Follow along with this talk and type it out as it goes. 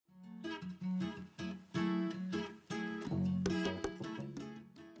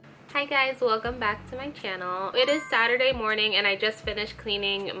Hi guys, welcome back to my channel. It is Saturday morning and I just finished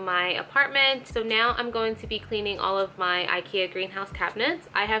cleaning my apartment. So now I'm going to be cleaning all of my Ikea greenhouse cabinets.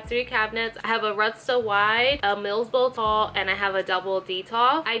 I have 3 cabinets. I have a Rudsta wide, a Milsbo tall, and I have a double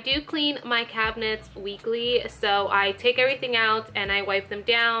Detolf. I do clean my cabinets weekly, so I take everything out and I wipe them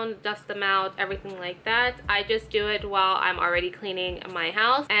down, dust them out, everything like that. I just do it while I'm already cleaning my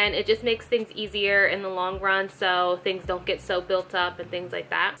house, and it just makes things easier in the long run so things don't get so built up and things like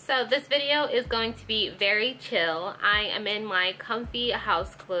that. So this video is going to be very chill. I am in my comfy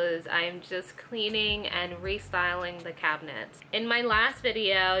house clothes. I am just cleaning and restyling the cabinets. In my last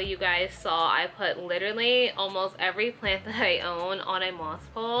video, you guys saw I put literally almost every plant that I own on a moss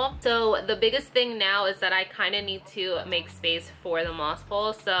pole. So the biggest thing now is that I kind of need to make space for the moss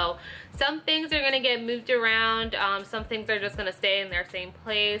pole. So some things are going to get moved around. Some things are just going to stay in their same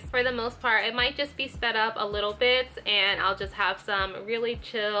place. For the most part, it might just be sped up a little bit and I'll just have some really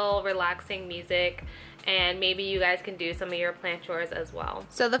chill, relaxing music, and maybe you guys can do some of your plant chores as well.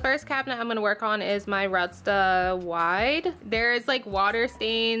 So the first cabinet I'm gonna work on is my Rudsta wide. There's like water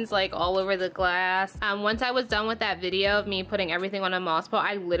stains like all over the glass. Once I was done with that video of me putting everything on a moss pole,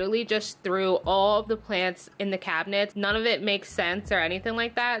 I literally just threw all of the plants in the cabinets. None of it makes sense or anything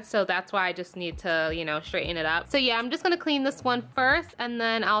like that, so that's why I just need to, you know, straighten it up. So yeah, I'm just gonna clean this one first and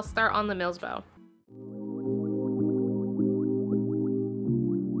then I'll start on the Milsbo.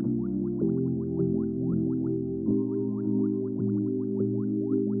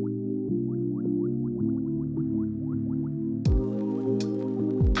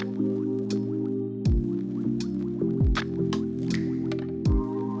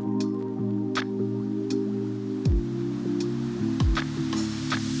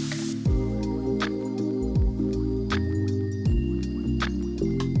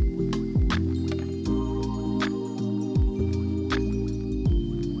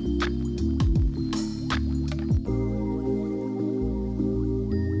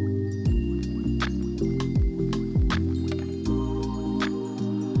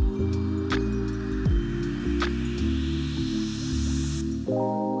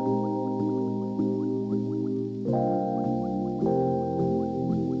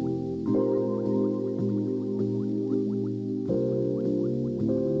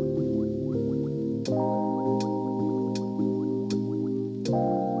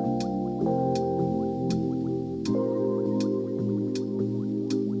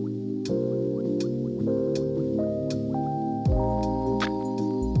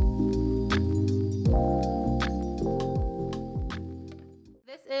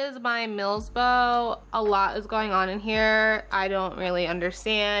 My Milsbo. A lot is going on in here. I don't really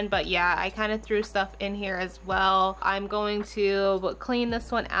understand, but yeah, I kind of threw stuff in here as well. I'm going to clean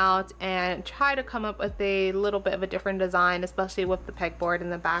this one out and try to come up with a little bit of a different design, especially with the pegboard in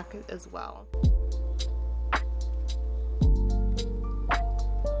the back as well.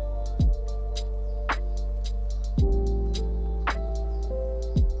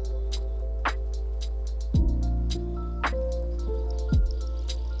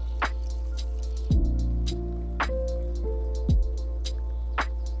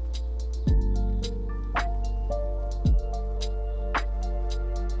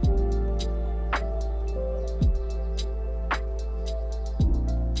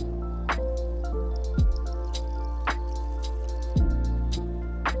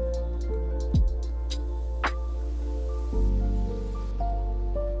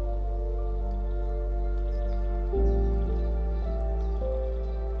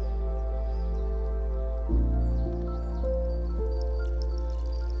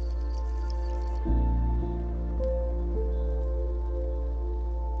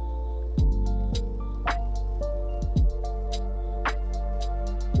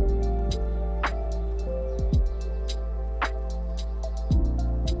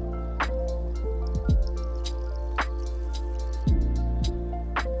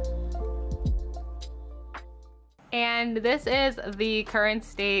 And this is the current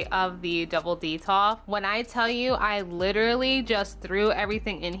state of the double Detolf. When I tell you, I literally just threw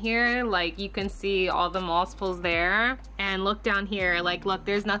everything in here. Like, you can see all the moss pools there. And look down here, like, look,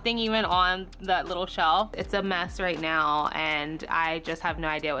 there's nothing even on that little shelf. It's a mess right now, and I just have no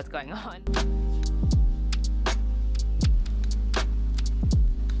idea what's going on.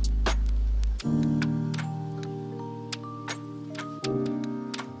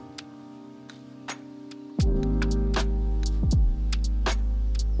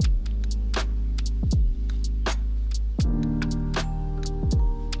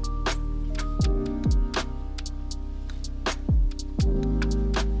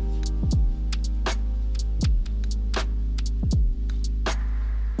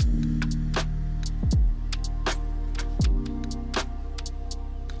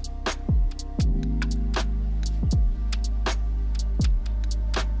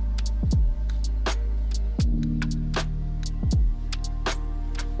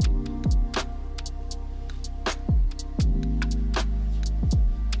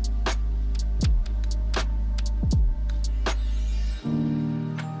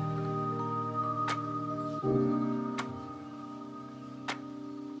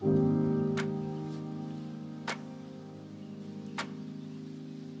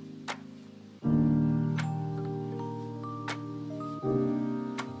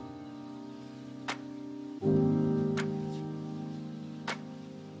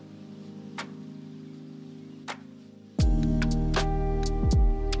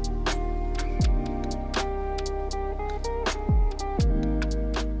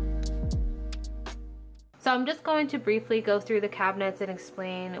 So I'm just going to briefly go through the cabinets and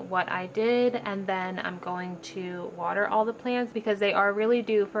explain what I did, and then I'm going to water all the plants because they are really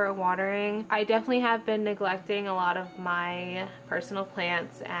due for a watering. I definitely have been neglecting a lot of my personal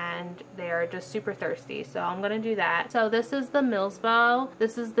plants and they are just super thirsty, so I'm gonna do that. So this is the Milsbo.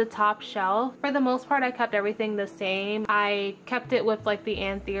 This is the top shelf. For the most part, I kept everything the same. I kept it with like the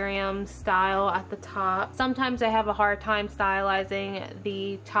anthurium style at the top. Sometimes I have a hard time stylizing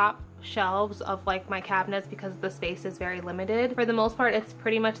the top shelves of like my cabinets because the space is very limited. For the most part, it's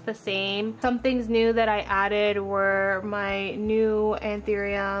pretty much the same. Some things new that I added were my new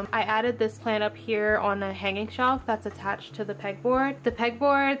anthurium. I added this plant up here on a hanging shelf that's attached to the pegboard. The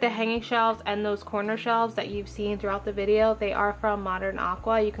pegboard, the hanging shelves, and those corner shelves that you've seen throughout the video, they are from Modern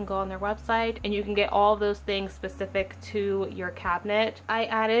Aqua. You can go on their website and you can get all of those things specific to your cabinet. I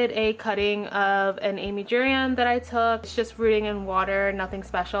added a cutting of an amygdurium that I took. It's just rooting in water, nothing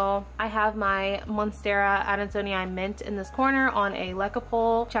special. I have my Monstera Adansonii mint in this corner on a leca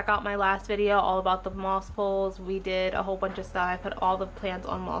pole. Check out my last video all about the moss poles. We did a whole bunch of stuff. I put all the plants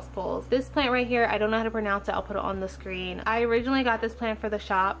on moss poles. This plant right here, I don't know how to pronounce it. I'll put it on the screen. I originally got this plant for the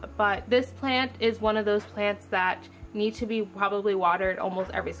shop, but this plant is one of those plants that need to be probably watered almost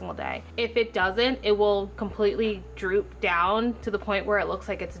every single day. If it doesn't, it will completely droop down to the point where it looks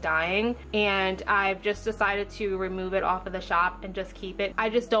like it's dying, and I've just decided to remove it off of the shop and just keep it. I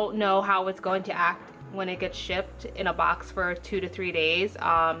just don't know how it's going to act when it gets shipped in a box for 2 to 3 days.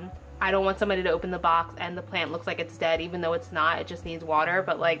 I don't want somebody to open the box and the plant looks like it's dead, even though it's not. It just needs water.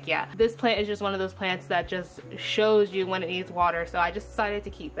 But like, yeah, this plant is just one of those plants that just shows you when it needs water. So I just decided to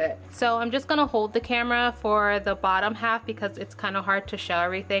keep it. So I'm just gonna hold the camera for the bottom half because it's kind of hard to show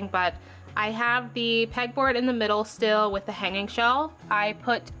everything. But I have the pegboard in the middle still with the hanging shelf. I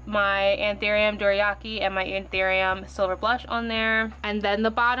put my anthurium dorayaki and my anthurium silver blush on there. And then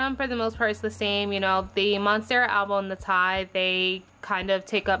the bottom, for the most part, is the same. You know, the Monstera alba and the Thai, they kind of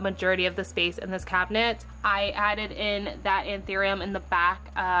take up majority of the space in this cabinet. I added in that anthurium in the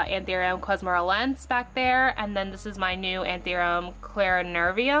back, anthurium cosmorelense back there, and then this is my new anthurium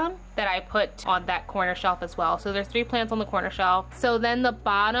clarinervium that I put on that corner shelf as well. So there's 3 plants on the corner shelf. So then the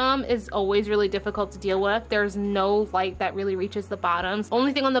bottom is always really difficult to deal with. There's no light that really reaches the bottoms.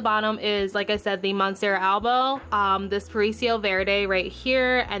 Only thing on the bottom is, like I said, the Monstera alba, this Paraiso verde right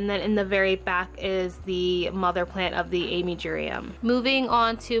here, and then in the very back is the mother plant of the amygdurium. Moving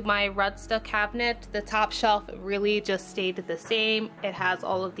on to my Rudsta cabinet, the top shelf really just stayed the same. It has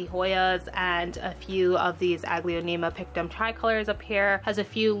all of the Hoyas and a few of these Aglaonema pictum tricolors up here. Has a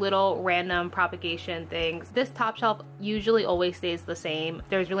few little random propagation things. This top shelf usually always stays the same.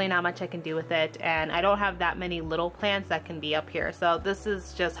 There's really not much I can do with it, and I don't have that many little plants that can be up here. So this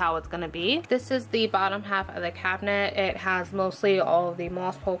is just how it's gonna be. This is the bottom half of the cabinet. It has mostly all of the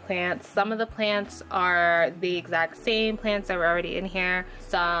moss pole plants. Some of the plants are the exact same plants that were already in here.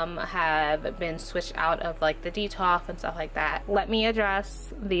 Some have been switched out of like the Detolf and stuff like that. Let me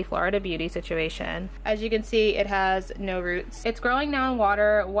address the Florida Beauty situation. As you can see, it has no roots. It's growing now in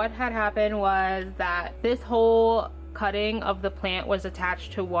water. What had happened was that this whole cutting of the plant was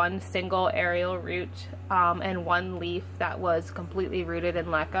attached to one single aerial root and one leaf that was completely rooted in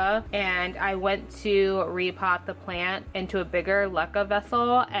leca, and I went to repot the plant into a bigger leca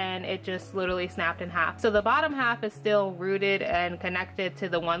vessel and it just literally snapped in half. So the bottom half is still rooted and connected to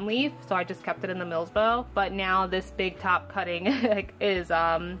the one leaf, so I just kept it in the Milsbo, but now this big top cutting is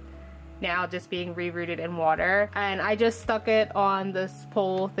now just being rerouted in water, and I just stuck it on this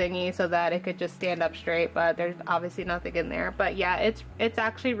pole thingy so that it could just stand up straight, but there's obviously nothing in there. But yeah, it's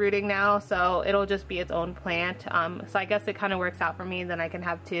actually rooting now, so it'll just be its own plant. So I guess it kind of works out for me, then I can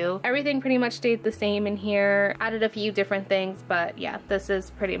have 2. Everything pretty much stayed the same in here. Added a few different things, but yeah, this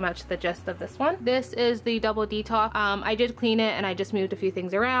is pretty much the gist of this one. This is the double Detolf. I did clean it and I just moved a few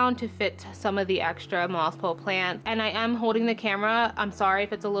things around to fit some of the extra moss pole plants, and I am holding the camera. I'm sorry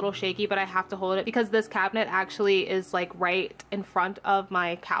if it's a little shaky, but I have to hold it because this cabinet actually is like right in front of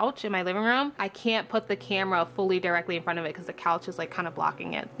my couch in my living room. I can't put the camera fully directly in front of it because the couch is like kind of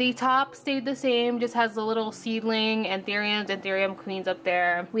blocking it. The top stayed the same, just has the little seedling anthurium queens up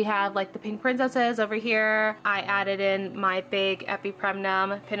there. We have like the pink princesses over here. I added in my big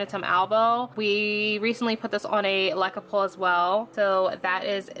epipremnum pinitum albo. We recently put this on a leca pole as well, so that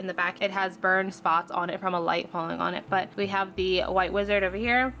is in the back. It has burned spots on it from a light falling on it. But we have the white wizard over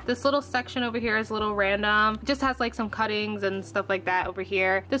here. This little section over here is a little random. It just has like some cuttings and stuff like that over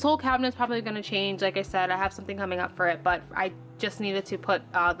here. This whole cabinet is probably going to change. Like I said, I have something coming up for it, but I just needed to put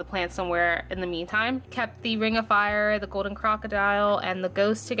the plants somewhere in the meantime. Kept the Ring of Fire, the Golden Crocodile, and the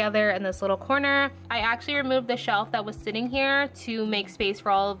Ghost together in this little corner. I actually removed the shelf that was sitting here to make space for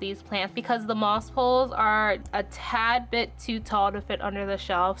all of these plants because the moss poles are a tad bit too tall to fit under the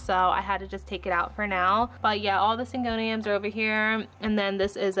shelf, so I had to just take it out for now. But yeah, all the Syngoniums are over here, and then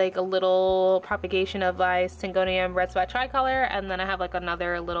this is like a little propagation of my Syngonium Red Spot Tricolor, and then I have like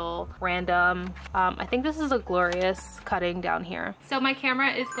another little random, I think this is a Glorious cutting down here. So my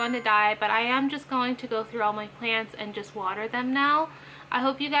camera is going to die, but I am just going to go through all my plants and just water them now. I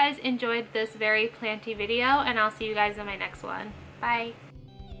hope you guys enjoyed this very planty video, and I'll see you guys in my next one. Bye.